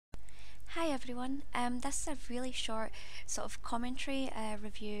everyone. This is a really short sort of commentary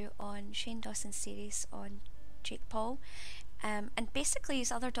review on Shane Dawson's series on Jake Paul, and basically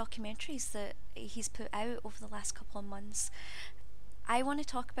his other documentaries that he's put out over the last couple of months. I want to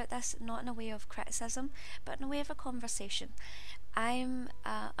talk about this not in a way of criticism, but in a way of a conversation. I'm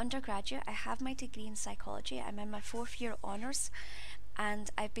undergraduate. I have my degree in psychology. I'm in my fourth year honours, and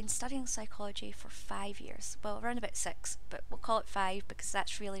I've been studying psychology for 5 years. Well, around about 6, but we'll call it 5 because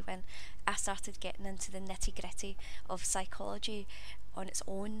that's really when I started getting into the nitty gritty of psychology on its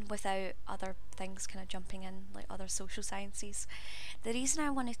own without other things kind of jumping in, like other social sciences. The reason I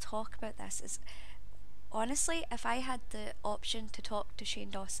want to talk about this is honestly, if I had the option to talk to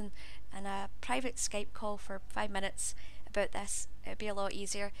Shane Dawson in a private Skype call for 5 minutes about this, it'd be a lot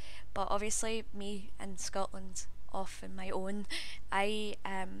easier. But obviously, me in Scotland, off on my own, I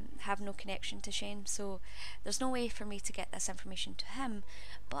have no connection to Shane, so there's no way for me to get this information to him.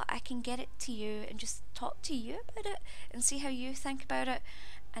 But I can get it to you and just talk to you about it and see how you think about it.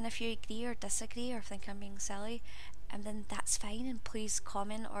 And if you agree or disagree or think I'm being silly, and then that's fine. And please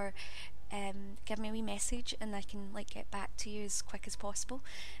comment or give me a wee message and I can get back to you as quick as possible.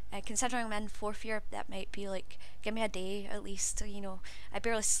 Considering I'm in fourth year, that might be give me a day at least. I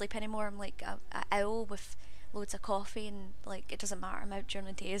barely sleep anymore. I'm like a owl with loads of coffee, and it doesn't matter, I'm out during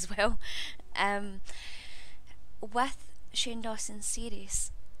the day as well. With Shane Dawson's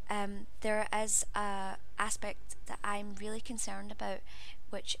series, there is a aspect that I'm really concerned about,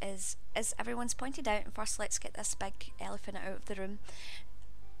 which is, as everyone's pointed out, and first let's get this big elephant out of the room,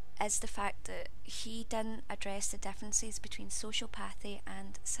 is the fact that he didn't address the differences between sociopathy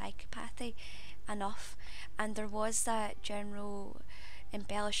and psychopathy enough, and there was that general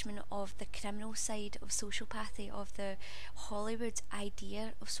embellishment of the criminal side of sociopathy, of the Hollywood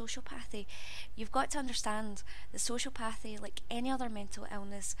idea of sociopathy. You've got to understand that sociopathy, like any other mental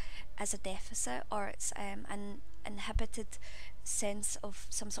illness, is a deficit, or it's an inhibited sense of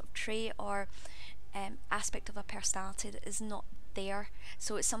some sort of trait or aspect of a personality that is not there.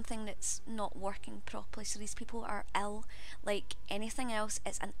 So it's something that's not working properly. So these people are ill. Like anything else,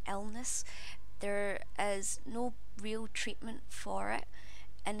 it's an illness. There is no real treatment for it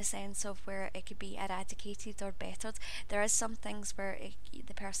in the sense of where it could be eradicated or bettered. There is some things where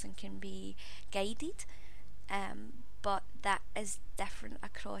the person can be guided, but that is different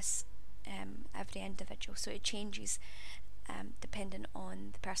across every individual. So it changes depending on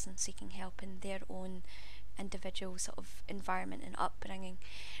the person seeking help in their own individual sort of environment and upbringing.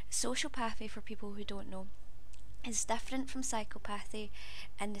 Sociopathy, for people who don't know, is different from psychopathy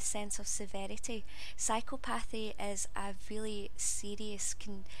in the sense of severity. Psychopathy is a really serious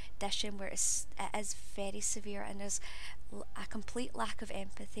condition where it is very severe, and there's a complete lack of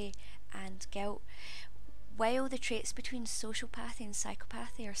empathy and guilt. While the traits between sociopathy and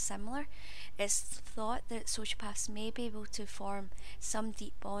psychopathy are similar, it's thought that sociopaths may be able to form some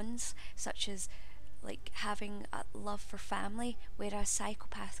deep bonds, such as having a love for family, whereas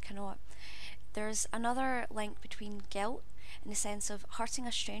psychopath cannot. There's another link between guilt, in the sense of hurting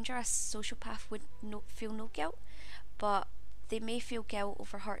a stranger. A sociopath would feel no guilt, but they may feel guilt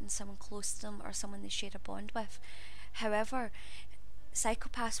over hurting someone close to them or someone they share a bond with. However,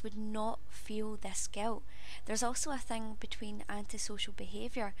 psychopaths would not feel this guilt. There's also a thing between antisocial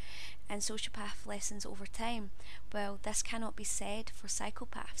behaviour and sociopath lessons over time. Well, this cannot be said for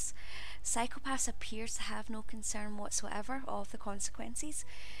psychopaths. Psychopaths appear to have no concern whatsoever of the consequences,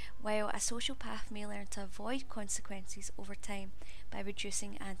 while a sociopath may learn to avoid consequences over time by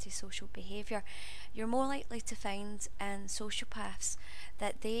reducing antisocial behaviour. You're more likely to find in sociopaths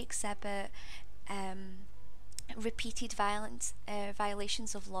that they exhibit repeated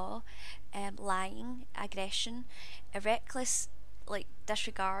violations of law, lying, aggression, a reckless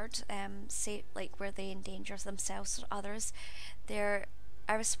disregard, say where they endanger themselves or others. They're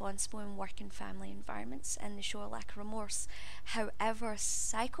irresponsible in work and family environments, and they show a lack of remorse. However,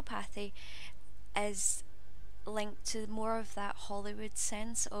 psychopathy is linked to more of that Hollywood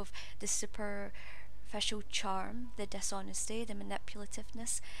sense of the superficial charm, the dishonesty, the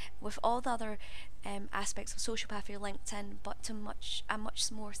manipulativeness, with all the other aspects of sociopathy linked in, but to a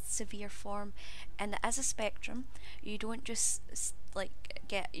much more severe form. And as a spectrum, you don't just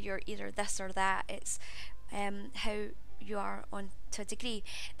get you're either this or that. It's how you are on to a degree.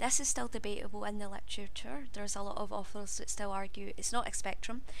 This is still debatable in the literature. There's a lot of authors that still argue it's not a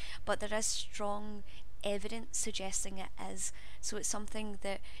spectrum, but there is strong evidence suggesting it is. So it's something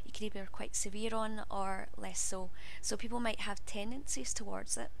that you can either quite severe on or less so. So people might have tendencies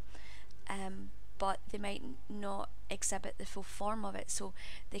towards it, but they might not exhibit the full form of it. So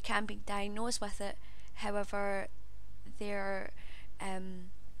they can be diagnosed with it. However, their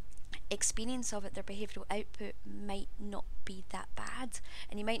experience of it, their behavioural output might not be that bad,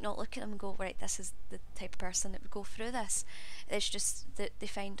 and you might not look at them and go, right, this is the type of person that would go through this. It's just that they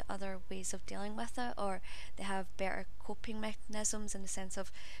find other ways of dealing with it, or they have better coping mechanisms in the sense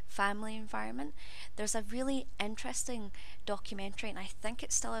of family environment. There's a really interesting documentary, and I think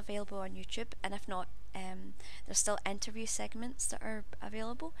it's still available on YouTube, and if not, there's still interview segments that are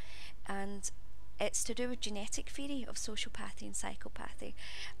available, and it's to do with genetic theory of sociopathy and psychopathy.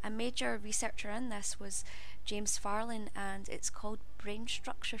 A major researcher in this was James Farland, and it's called brain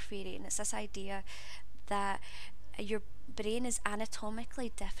structure theory, and it's this idea that your brain is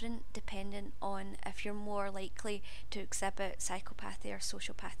anatomically different depending on if you're more likely to exhibit psychopathy or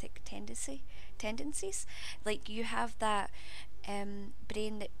sociopathic tendencies. Like, you have that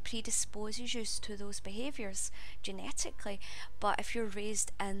brain that predisposes you to those behaviours genetically, but if you're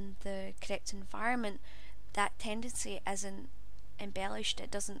raised in the correct environment, that tendency isn't embellished, it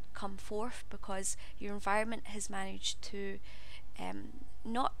doesn't come forth, because your environment has managed to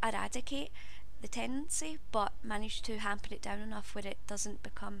not eradicate the tendency, but managed to hamper it down enough where it doesn't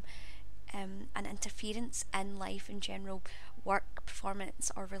become an interference in life in general, work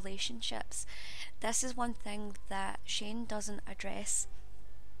performance or relationships. This is one thing that Shane doesn't address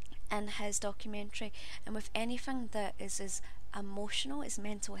in his documentary, and with anything that is as emotional as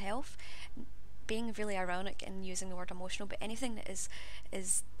mental health, being really ironic in using the word emotional, but anything that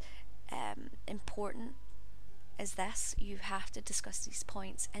is important as this, you have to discuss these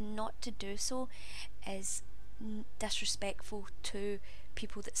points, and not to do so is disrespectful to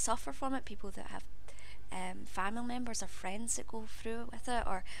people that suffer from it, people that have family members or friends that go through it with it,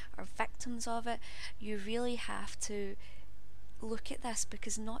 or are victims of it. You really have to look at this,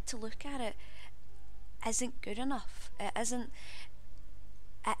 because not to look at it isn't good enough. It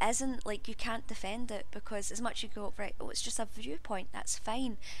isn't like you can't defend it, because as much as you go, right, oh, it's just a viewpoint, that's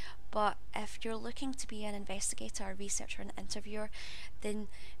fine. But if you're looking to be an investigator, a researcher, an interviewer, then,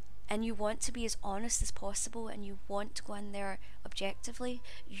 and you want to be as honest as possible, and you want to go in there objectively,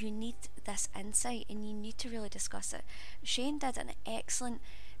 you need this insight, and you need to really discuss it. Shane did an excellent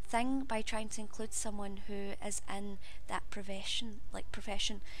thing by trying to include someone who is in that profession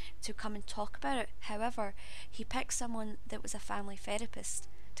to come and talk about it. However, he picked someone that was a family therapist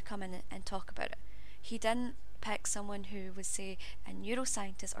to come in and talk about it. He didn't pick someone who was, say, a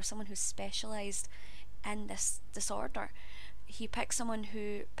neuroscientist or someone who specialised in this disorder. He picked someone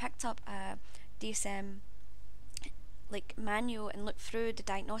who picked up a DSM manual and looked through the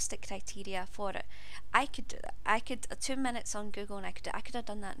diagnostic criteria for it. I could do that. I could 2 minutes on Google, and I could have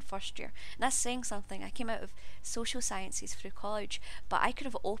done that in first year. And that's saying something. I came out of social sciences through college, but I could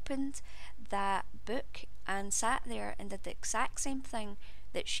have opened that book and sat there and did the exact same thing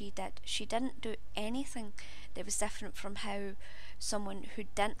that she did. She didn't do anything that was different from how someone who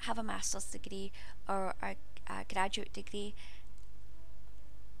didn't have a master's degree or a graduate degree,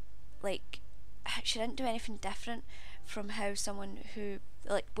 she didn't do anything different from how someone who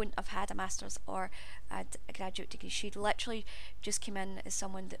wouldn't have had a master's or a graduate degree. She literally just came in as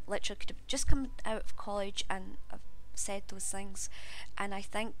someone that literally could have just come out of college and have said those things, and I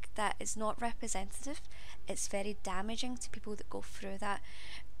think that is not representative. It's very damaging to people that go through that.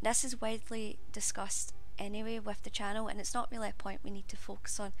 This is widely discussed anyway with the channel, and it's not really a point we need to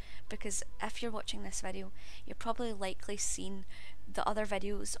focus on, because if you're watching this video, you're probably likely seen the other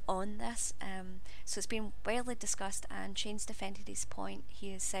videos on this, so it's been widely discussed, and Shane's defended his point.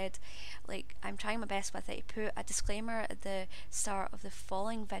 He has said, I'm trying my best with it. He put a disclaimer at the start of the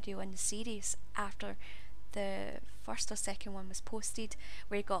following video in the series after the first or second one was posted,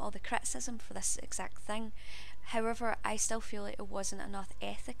 where he got all the criticism for this exact thing. However, I still feel like it wasn't enough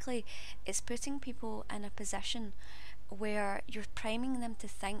ethically. It's putting people in a position where you're priming them to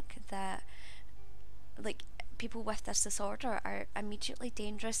think that people with this disorder are immediately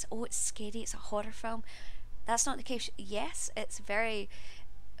dangerous. Oh, it's scary, it's a horror film. That's not the case. Yes, it's very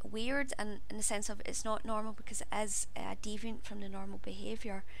weird, and in the sense of it's not normal because it is deviant from the normal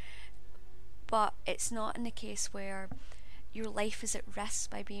behaviour, but it's not in the case where your life is at risk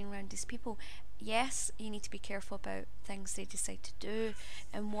by being around these people. Yes, you need to be careful about things they decide to do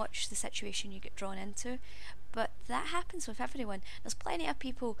and watch the situation you get drawn into, but that happens with everyone. There's plenty of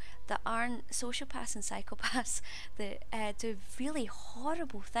people that aren't sociopaths and psychopaths that do really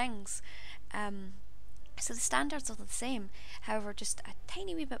horrible things. So the standards are the same, however, just a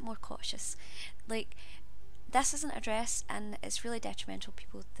tiny wee bit more cautious. This isn't addressed, and it's really detrimental to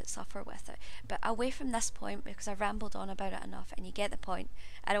people that suffer with it. But away from this point, because I've rambled on about it enough and you get the point,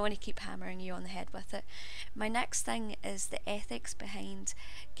 I don't want to keep hammering you on the head with it. My next thing is the ethics behind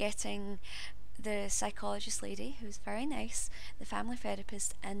getting the psychologist lady, who's very nice, the family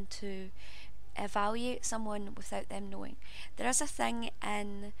therapist, and to evaluate someone without them knowing. There is a thing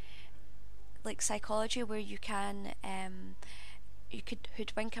in like psychology where you could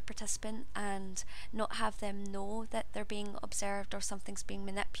hoodwink a participant and not have them know that they're being observed or something's being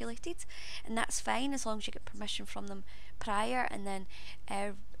manipulated, and that's fine as long as you get permission from them prior, and then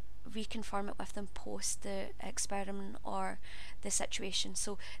reconfirm it with them post the experiment or the situation.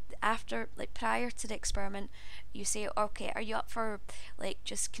 So after, like prior to the experiment, you say, okay, are you up for like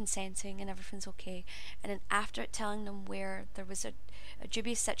just consenting and everything's okay, and then after telling them where there was a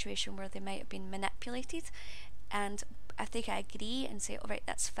dubious situation where they might have been manipulated, and if they can agree and say, alright,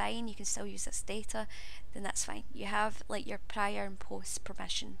 that's fine, you can still use this data, then that's fine. You have like your prior and post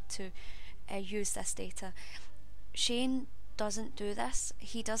permission to use this data. Shane doesn't do this.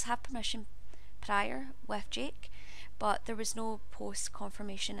 He does have permission prior with Jake, but there was no post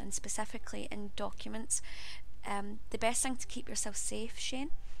confirmation, and specifically in documents. The best thing to keep yourself safe,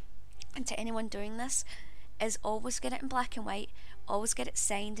 Shane, and to anyone doing this, is always get it in black and white, always get it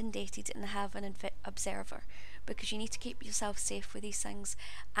signed and dated, and have an observer, because you need to keep yourself safe with these things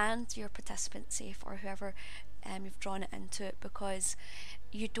and your participant safe, or whoever you've drawn it into it, because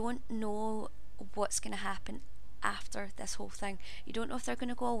you don't know what's going to happen after this whole thing. You don't know if they're going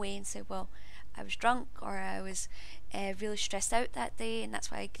to go away and say, well, I was drunk, or I was really stressed out that day and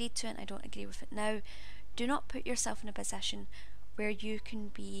that's why I agreed to it and I don't agree with it now. Do not put yourself in a position where you can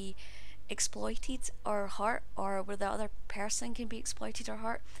be exploited or hurt, or where the other person can be exploited or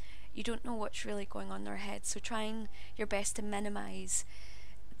hurt. You don't know what's really going on in their head, so trying your best to minimise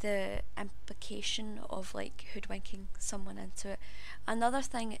the implication of like hoodwinking someone into it. Another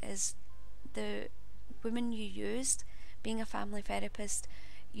thing is the woman you used. Being a family therapist,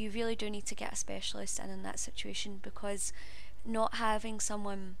 you really do need to get a specialist in that situation, because not having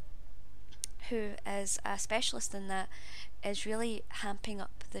someone who is a specialist in that is really hamping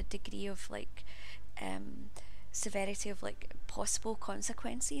up the degree of like severity of like possible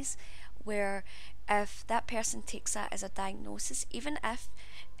consequences, where if that person takes that as a diagnosis, even if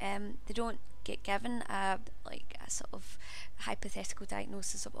they don't get given a sort of hypothetical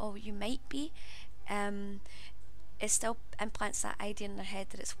diagnosis of, oh, you might be, it still implants that idea in their head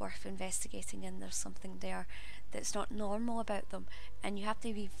that it's worth investigating and there's something there that's not normal about them, and you have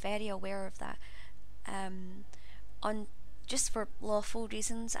to be very aware of that, on just for lawful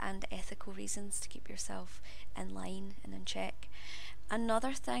reasons and ethical reasons, to keep yourself in line and in check.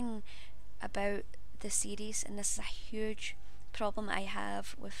 Another thing about the series, and this is a huge problem I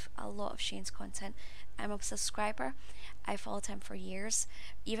have with a lot of Shane's content. I'm a subscriber. I followed him for years,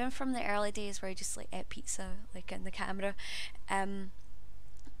 even from the early days where he just like ate pizza like in the camera.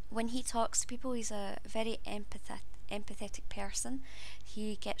 When he talks to people, he's a very empathetic person.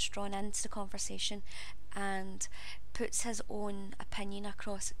 He gets drawn into the conversation and puts his own opinion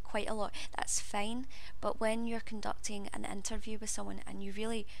across quite a lot. That's fine, but when you're conducting an interview with someone and you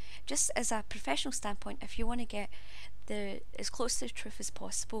really, just as a professional standpoint, if you want to get as close to the truth as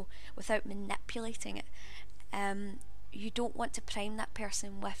possible without manipulating it, you don't want to prime that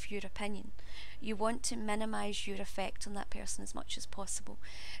person with your opinion. You want to minimise your effect on that person as much as possible.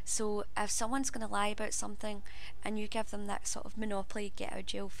 So if someone's going to lie about something and you give them that sort of monopoly get out of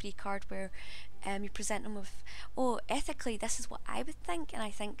jail free card where you present them with, oh, ethically this is what I would think, and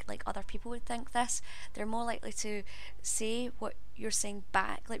I think like other people would think this, they're more likely to say what you're saying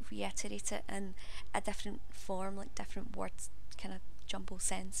back, like reiterate it in a different form, like different words, kind of jumble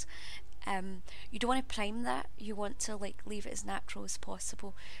sense. You don't want to prime that. You want to like leave it as natural as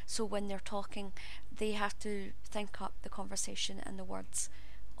possible, so when they're talking they have to think up the conversation and the words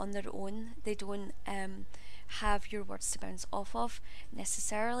on their own. They don't have your words to bounce off of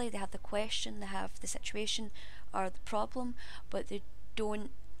necessarily. They have the question, they have the situation or the problem, but they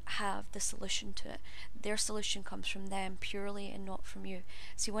don't have the solution to it. Their solution comes from them purely and not from you.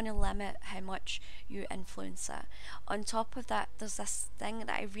 So you want to limit how much you influence that. On top of that, there's this thing that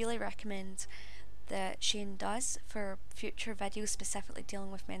I really recommend that Shane does for future videos, specifically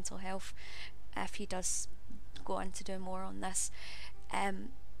dealing with mental health, if he does go on to do more on this.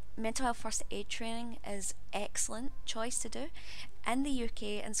 Mental health first aid training is excellent choice to do. In the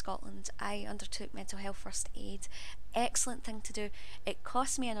UK and Scotland, I undertook mental health first aid. Excellent thing to do. It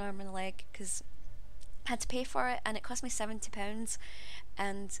cost me an arm and a leg because I had to pay for it, and it cost me £70.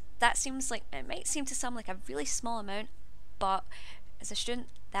 And that seems like, it might seem to some like a really small amount, but as a student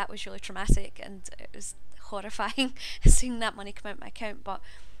that was really traumatic and it was horrifying seeing that money come out of my account. But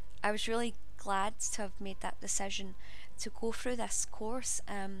I was really glad to have made that decision to go through this course,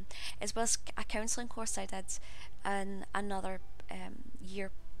 as well as a counselling course I did in another year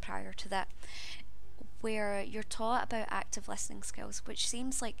prior to that, where you're taught about active listening skills, which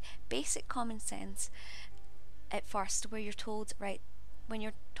seems like basic common sense at first, where you're told, right, when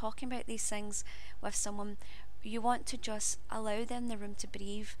you're talking about these things with someone, you want to just allow them the room to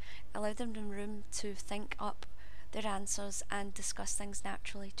breathe, allow them the room to think up their answers and discuss things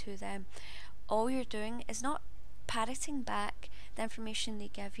naturally to them. All you're doing is not parroting back the information they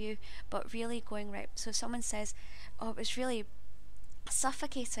give you, but really going, right, so if someone says, oh, it was really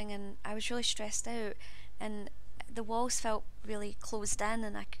suffocating and I was really stressed out and the walls felt really closed in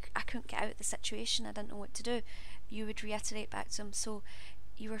and I couldn't get out of the situation, I didn't know what to do, you would reiterate back to them, so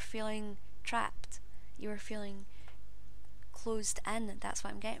you were feeling trapped, you were feeling closed in, that's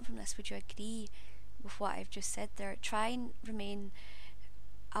what I'm getting from this. Would you agree with what I've just said there? Try and remain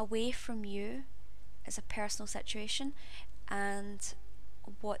away from you as a personal situation and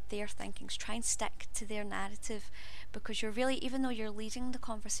what they're thinking. Try and stick to their narrative, because you're really, even though you're leading the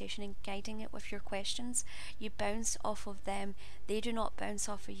conversation and guiding it with your questions, you bounce off of them, they do not bounce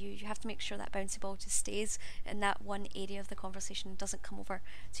off of you. You have to make sure that bouncy ball just stays in that one area of the conversation and doesn't come over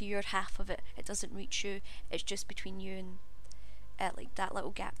to your half of it. It doesn't reach you, it's just between you and like that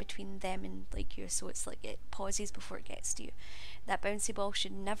little gap between them and like you, so it's like it pauses before it gets to you. That bouncy ball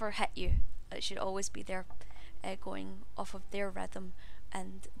should never hit you, it should always be there, going off of their rhythm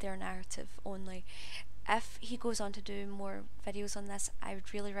and their narrative only. If he goes on to do more videos on this, I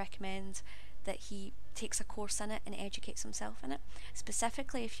would really recommend that he takes a course in it and educates himself in it,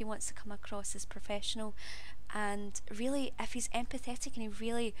 specifically if he wants to come across as professional, and really if he's empathetic and he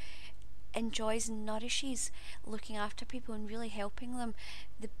really enjoys and nourishes looking after people and really helping them.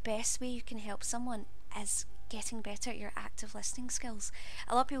 The best way you can help someone is getting better at your active listening skills.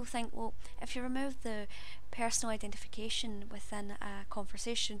 A lot of people think, well, if you remove the personal identification within a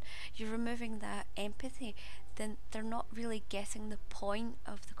conversation, you're removing that empathy, then they're not really getting the point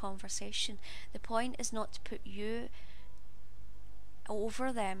of the conversation. The point is not to put you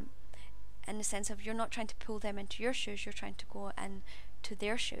over them, in the sense of you're not trying to pull them into your shoes, you're trying to go in to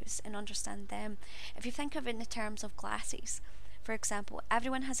their shoes and understand them. If you think of it in the terms of glasses, for example,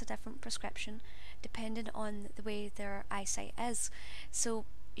 everyone has a different prescription depending on the way their eyesight is. So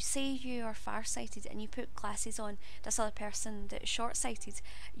say you are farsighted and you put glasses on this other person that is short-sighted,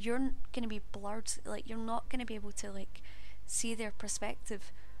 you're going to be blurred, like you're not going to be able to like see their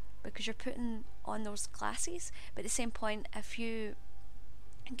perspective because you're putting on those glasses. But at the same point, if you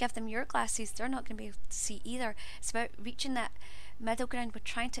give them your glasses, they're not going to be able to see either. It's about reaching that middle ground. We're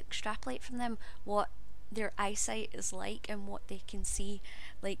trying to extrapolate from them what their eyesight is like and what they can see.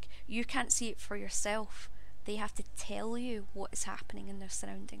 Like, you can't see it for yourself, they have to tell you what is happening in their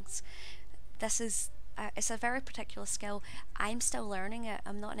surroundings. This is it's a very particular skill. I'm still learning it,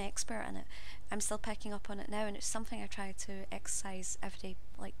 I'm not an expert in it, I'm still picking up on it now, and it's something I try to exercise every day,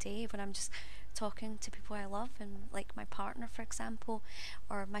 like day, when I'm just talking to people I love, and like my partner, for example,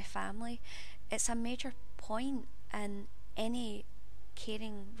 or my family. It's a major point in any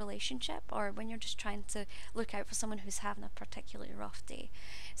caring relationship, or when you're just trying to look out for someone who's having a particularly rough day.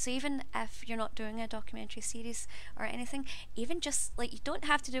 So even if you're not doing a documentary series or anything, even just like, you don't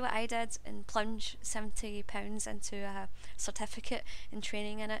have to do what I did and plunge £70 into a certificate and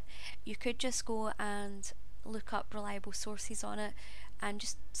training in it. You could just go and look up reliable sources on it and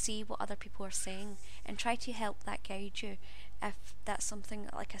just see what other people are saying and try to help that guide you if that's something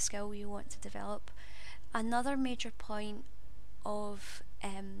like a skill you want to develop. Another major point of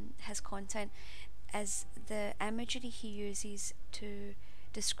his content is the imagery he uses to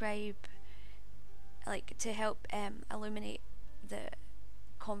describe, like to help illuminate the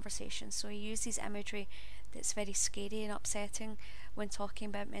conversation. So he uses imagery that's very scary and upsetting when talking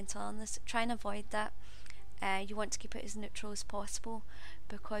about mental illness. Try and avoid that. You want to keep it as neutral as possible,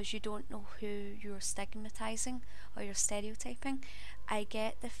 because you don't know who you're stigmatizing or you're stereotyping. I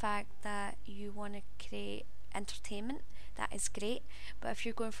get the fact that you want to create entertainment, that is great, but if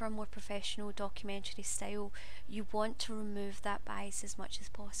you're going for a more professional documentary style, you want to remove that bias as much as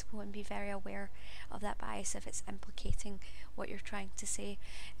possible and be very aware of that bias if it's implicating what you're trying to say.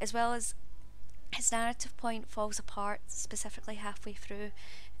 As well as, his narrative point falls apart specifically halfway through,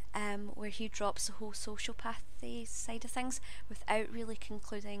 where he drops the whole sociopathy side of things without really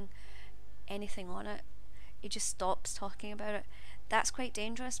concluding anything on it. He just stops talking about it. That's quite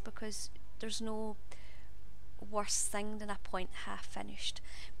dangerous, because there's no worse thing than a point half finished,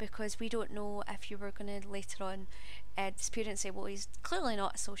 because we don't know if you were going to later on dispute and say, well, he's clearly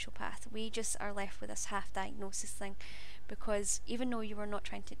not a sociopath. We just are left with this half diagnosis thing, because even though you were not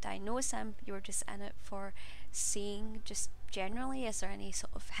trying to diagnose him, you were just in it for seeing just generally, is there any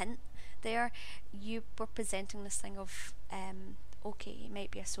sort of hint there. You were presenting this thing of okay, he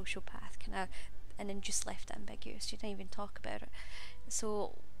might be a sociopath, kind of, and then just left it ambiguous. You didn't even talk about it.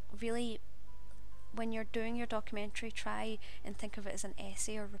 So really, when you're doing your documentary, try and think of it as an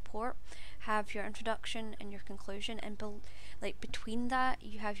essay or report. Have your introduction and your conclusion, and between that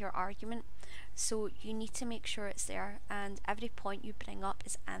you have your argument. So you need to make sure it's there, and every point you bring up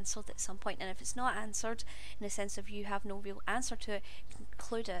is answered at some point. And if it's not answered, in the sense of you have no real answer to it,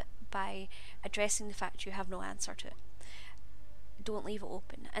 conclude it by addressing the fact you have no answer to it. Don't leave it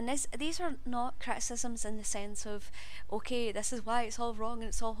open. And these are not criticisms in the sense of, okay, this is why it's all wrong and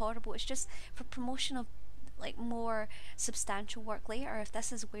it's all horrible. It's just for promotion of more substantial work later. If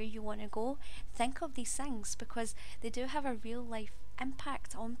this is where you want to go, think of these things, because they do have a real life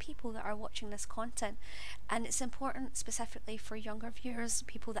impact on people that are watching this content. And it's important specifically for younger viewers,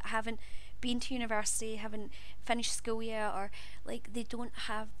 people that haven't been to university, haven't finished school yet, or they don't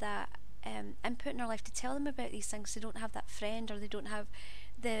have that input in their life to tell them about these things. They don't have that friend, or they don't have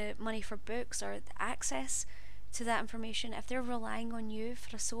the money for books or the access to that information. If they're relying on you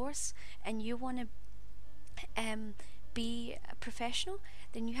for a source, and you want to be a professional,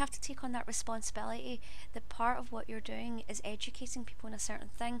 then you have to take on that responsibility. That part of what you're doing is educating people on a certain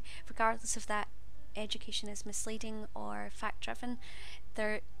thing, regardless if that education is misleading or fact driven.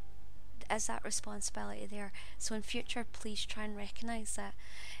 There is that responsibility there. So in future, please try and recognise that.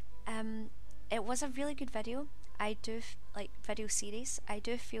 It was a really good video. I do video series. I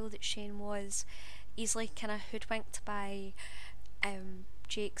do feel that Shane was easily kind of hoodwinked by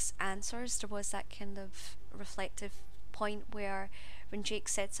Jake's answers. There was that kind of reflective point where when Jake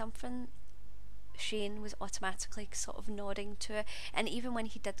said something, Shane was automatically sort of nodding to it, and even when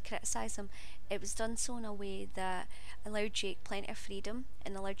he did criticise him, it was done so in a way that allowed Jake plenty of freedom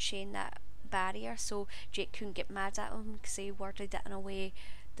and allowed Shane that barrier, so Jake couldn't get mad at him because he worded it in a way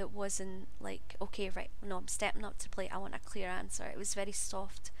that wasn't okay, right, no, I'm stepping up to the plate, I want a clear answer. It was very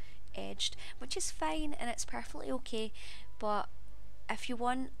soft edged, which is fine and it's perfectly okay, but if you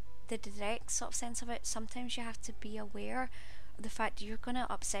want the direct sort of sense of it, sometimes you have to be aware of the fact that you're going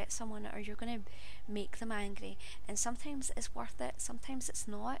to upset someone or you're going to make them angry, and sometimes it's worth it, sometimes it's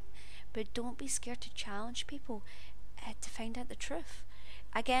not. But don't be scared to challenge people to find out the truth.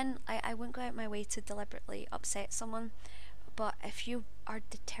 Again, I wouldn't go out my way to deliberately upset someone, but if you are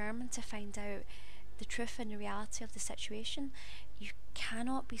determined to find out the truth and the reality of the situation, you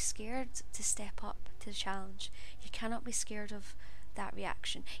cannot be scared to step up to the challenge. You cannot be scared of that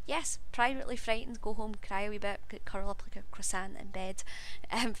reaction. Yes, privately frightened, go home, cry a wee bit, curl up like a croissant in bed.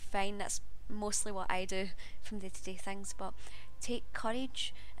 Fine, that's mostly what I do from day-to-day things, but take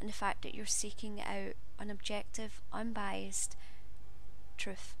courage in the fact that you're seeking out an objective, unbiased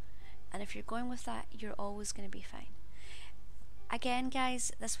truth. And if you're going with that, you're always going to be fine. Again,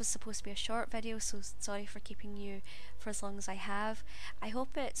 guys, this was supposed to be a short video, so sorry for keeping you for as long as I have. I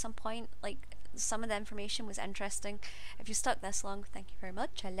hope at some point, some of the information was interesting. If you stuck this long, thank you very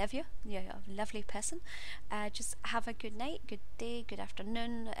much. I love you. You're a lovely person. Just have a good night, good day, good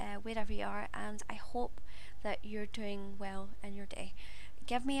afternoon, wherever you are, and I hope that you're doing well in your day.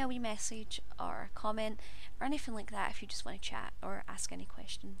 Give me a wee message or a comment or anything like that if you just want to chat or ask any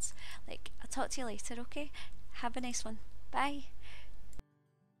questions. I'll talk to you later, okay? Have a nice one. Bye.